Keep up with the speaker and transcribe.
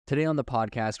Today on the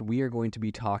podcast, we are going to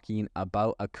be talking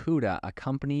about Akooda, a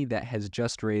company that has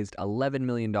just raised $11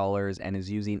 million and is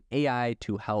using AI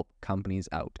to help companies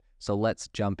out. So let's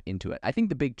jump into it. I think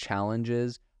the big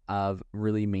challenges of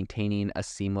really maintaining a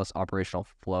seamless operational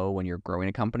flow when you're growing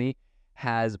a company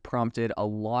has prompted a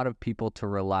lot of people to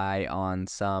rely on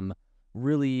some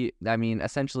really,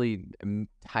 essentially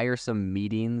tiresome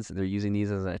meetings. They're using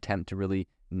these as an attempt to really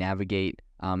navigate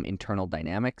internal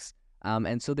dynamics.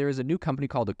 And so there is a new company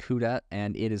called Akooda,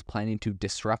 and it is planning to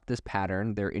disrupt this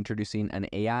pattern. They're introducing an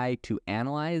AI to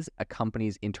analyze a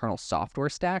company's internal software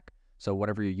stack. So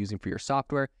whatever you're using for your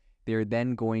software, they're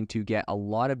then going to get a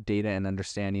lot of data and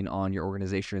understanding on your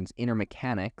organization's inner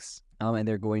mechanics, and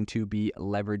they're going to be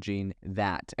leveraging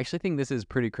that. I actually think this is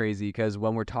pretty crazy because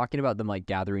when we're talking about them like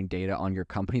gathering data on your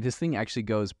company, this thing actually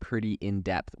goes pretty in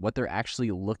depth. What they're actually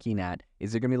looking at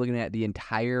is they're going to be looking at the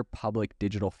entire public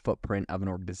digital footprint of an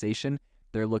organization.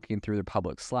 They're looking through their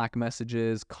public Slack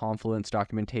messages, Confluence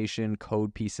documentation,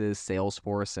 code pieces,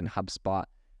 Salesforce and HubSpot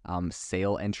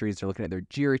sale entries. They're looking at their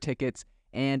Jira tickets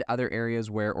and other areas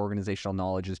where organizational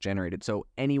knowledge is generated. So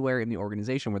anywhere in the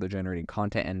organization where they're generating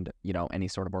content and, any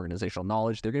sort of organizational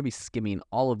knowledge, they're going to be skimming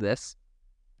all of this.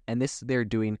 And this they're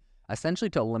doing essentially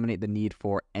to eliminate the need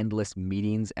for endless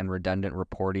meetings and redundant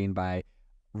reporting by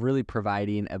really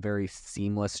providing a very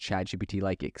seamless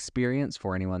ChatGPT-like experience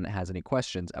for anyone that has any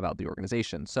questions about the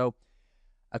organization. So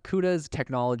Akooda's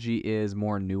technology is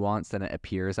more nuanced than it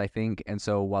appears, I think. And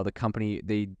so while the company,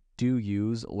 they do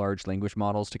use large language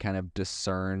models to kind of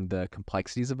discern the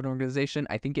complexities of an organization,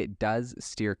 I think it does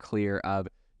steer clear of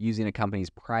using a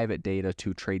company's private data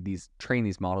to train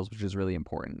these models, which is really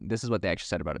important. This is what they actually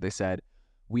said about it. They said,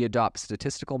 we adopt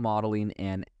statistical modeling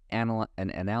and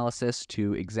analysis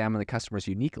to examine the customer's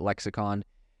unique lexicon,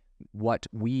 what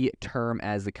we term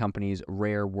as the company's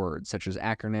rare words, such as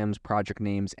acronyms, project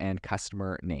names, and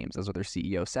customer names. That's what their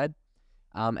CEO said.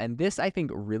 And this, I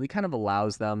think, really kind of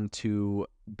allows them to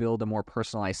build a more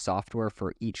personalized software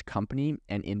for each company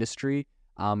and industry,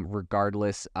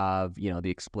 regardless of, the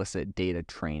explicit data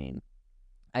training.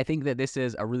 I think that this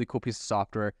is a really cool piece of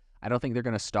software. I don't think they're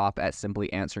going to stop at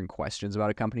simply answering questions about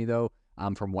a company, though.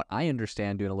 From what I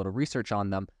understand, doing a little research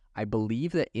on them, I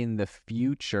believe that in the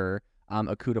future,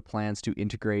 Akooda plans to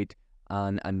integrate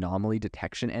an anomaly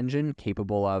detection engine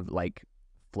capable of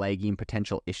flagging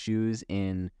potential issues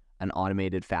in an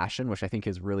automated fashion, which I think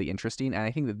is really interesting. And I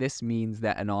think that this means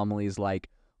that anomalies like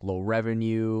low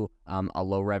revenue, a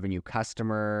low revenue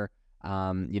customer,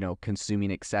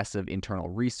 consuming excessive internal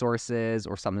resources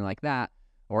or something like that,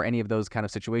 or any of those kind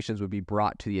of situations would be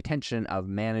brought to the attention of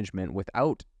management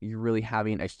without you really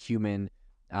having a human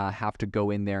have to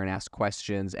go in there and ask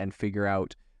questions and figure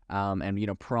out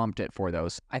and prompt it for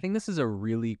those. I think this is a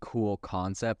really cool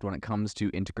concept when it comes to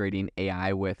integrating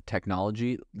AI with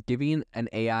technology, giving an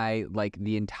AI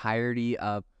the entirety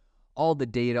of all the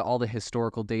data, all the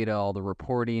historical data, all the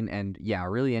reporting, and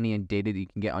really any data that you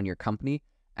can get on your company,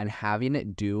 and having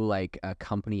it do a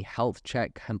company health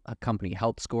check, company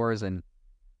health scores, and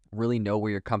really know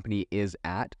where your company is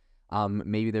at.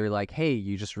 Maybe they're like, hey,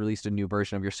 you just released a new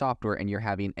version of your software and you're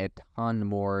having a ton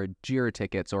more Jira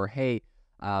tickets, or hey,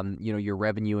 your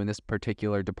revenue in this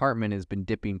particular department has been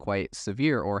dipping quite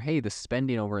severe, or hey, the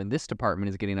spending over in this department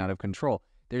is getting out of control.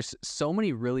 There's so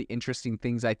many really interesting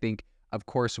things. I think, of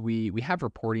course, we have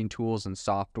reporting tools and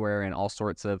software and all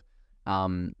sorts of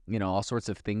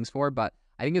things for, but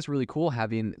I think it's really cool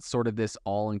having sort of this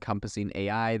all-encompassing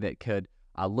AI that could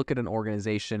look at an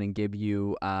organization and give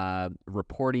you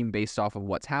reporting based off of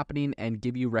what's happening and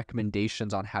give you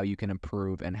recommendations on how you can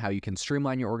improve and how you can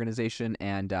streamline your organization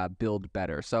and build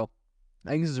better. So I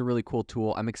think this is a really cool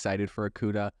tool. I'm excited for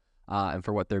Akooda and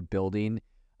for what they're building.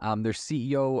 Their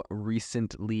CEO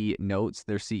recently notes,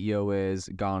 their CEO is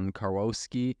Gon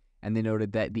Karowski, and they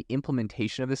noted that the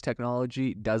implementation of this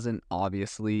technology doesn't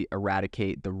obviously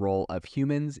eradicate the role of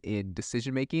humans in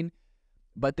decision-making,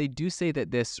 but they do say that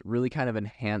this really kind of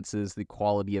enhances the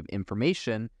quality of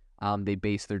information they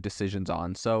base their decisions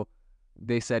on. So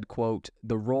they said, quote,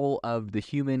 the role of the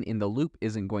human in the loop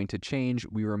isn't going to change.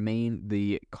 We remain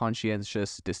the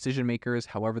conscientious decision makers.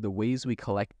 However, the ways we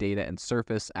collect data and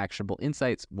surface actionable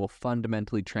insights will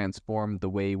fundamentally transform the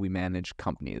way we manage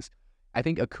companies. I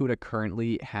think Akooda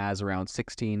currently has around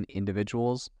 16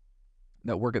 individuals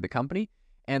that work at the company,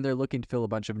 and they're looking to fill a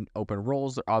bunch of open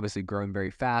roles. They're obviously growing very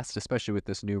fast, especially with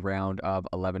this new round of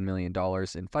 $11 million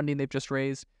in funding they've just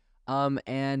raised.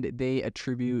 And they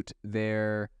attribute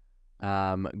their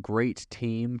great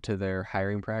team to their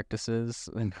hiring practices.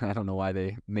 And I don't know why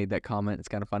they made that comment. It's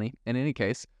kind of funny. In any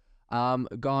case,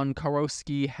 Gon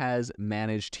Karowski has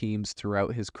managed teams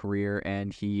throughout his career,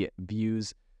 and he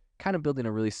views kind of building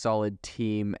a really solid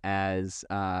team as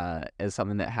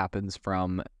something that happens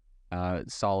from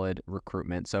solid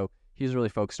recruitment. So he's really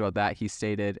focused about that. He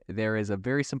stated, there is a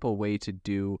very simple way to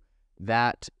do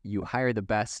that. You hire the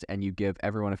best and you give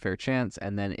everyone a fair chance,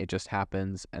 and then it just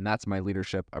happens. And that's my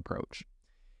leadership approach.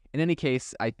 In any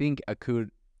case, I think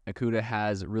Akooda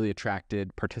has really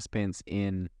attracted participants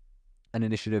in an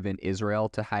initiative in Israel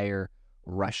to hire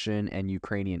Russian and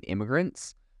Ukrainian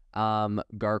immigrants.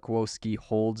 Garkowski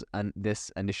holds this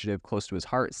initiative close to his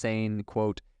heart, saying,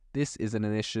 quote, "This is an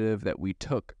initiative that we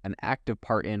took an active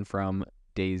part in from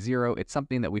day zero. It's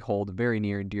something that we hold very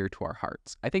near and dear to our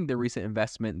hearts." I think the recent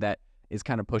investment that is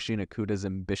kind of pushing Akooda's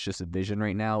ambitious vision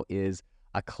right now is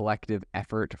a collective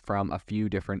effort from a few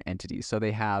different entities. So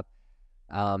they have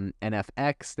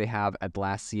NFX, they have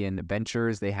Atlassian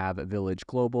Ventures, they have Village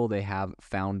Global, they have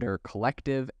Founder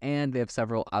Collective, and they have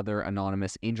several other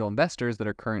anonymous angel investors that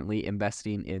are currently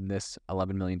investing in this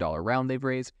 $11 million round they've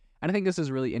raised. And I think this is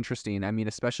really interesting. I mean,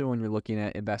 especially when you're looking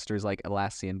at investors like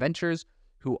Atlassian Ventures,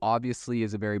 who obviously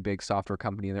is a very big software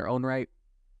company in their own right.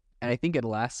 And I think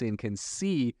Atlassian can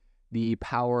see the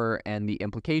power and the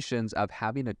implications of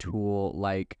having a tool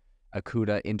like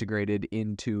Akooda integrated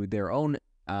into their own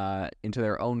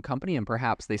company, and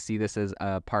perhaps they see this as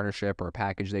a partnership or a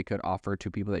package they could offer to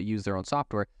people that use their own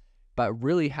software. But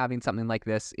really having something like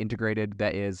this integrated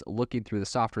that is looking through the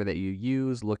software that you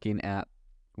use, looking at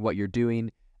what you're doing,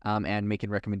 and making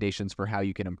recommendations for how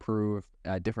you can improve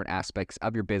different aspects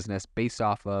of your business based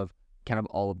off of kind of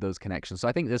all of those connections. So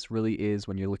I think this really is,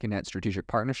 when you're looking at strategic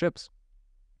partnerships,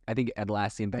 I think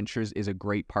Atlassian Ventures is a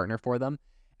great partner for them.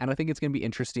 And I think it's going to be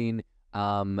interesting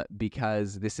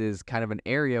because this is kind of an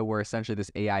area where essentially this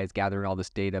AI is gathering all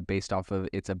this data based off of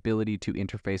its ability to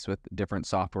interface with different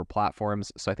software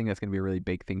platforms. So I think that's going to be a really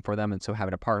big thing for them. And so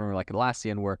having a partner like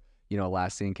Atlassian, where, you know,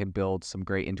 Atlassian can build some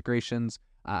great integrations,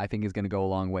 I think is going to go a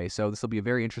long way. So this will be a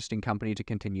very interesting company to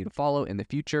continue to follow in the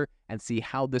future and see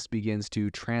how this begins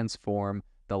to transform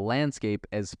the landscape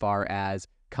as far as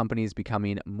companies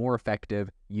becoming more effective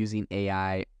using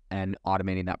AI and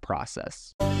automating that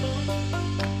process.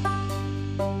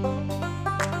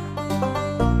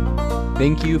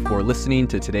 Thank you for listening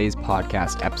to today's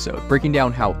podcast episode, breaking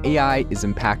down how AI is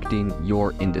impacting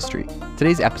your industry.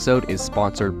 Today's episode is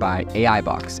sponsored by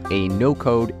AIbox, a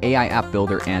no-code AI app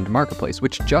builder and marketplace,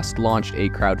 which just launched a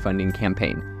crowdfunding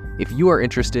campaign. If you are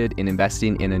interested in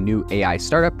investing in a new AI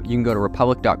startup, you can go to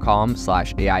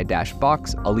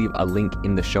republic.com/AI-box. I'll leave a link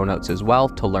in the show notes as well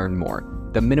to learn more.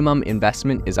 The minimum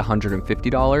investment is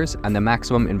 $150 and the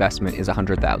maximum investment is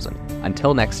 $100,000.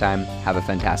 Until next time, have a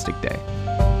fantastic day.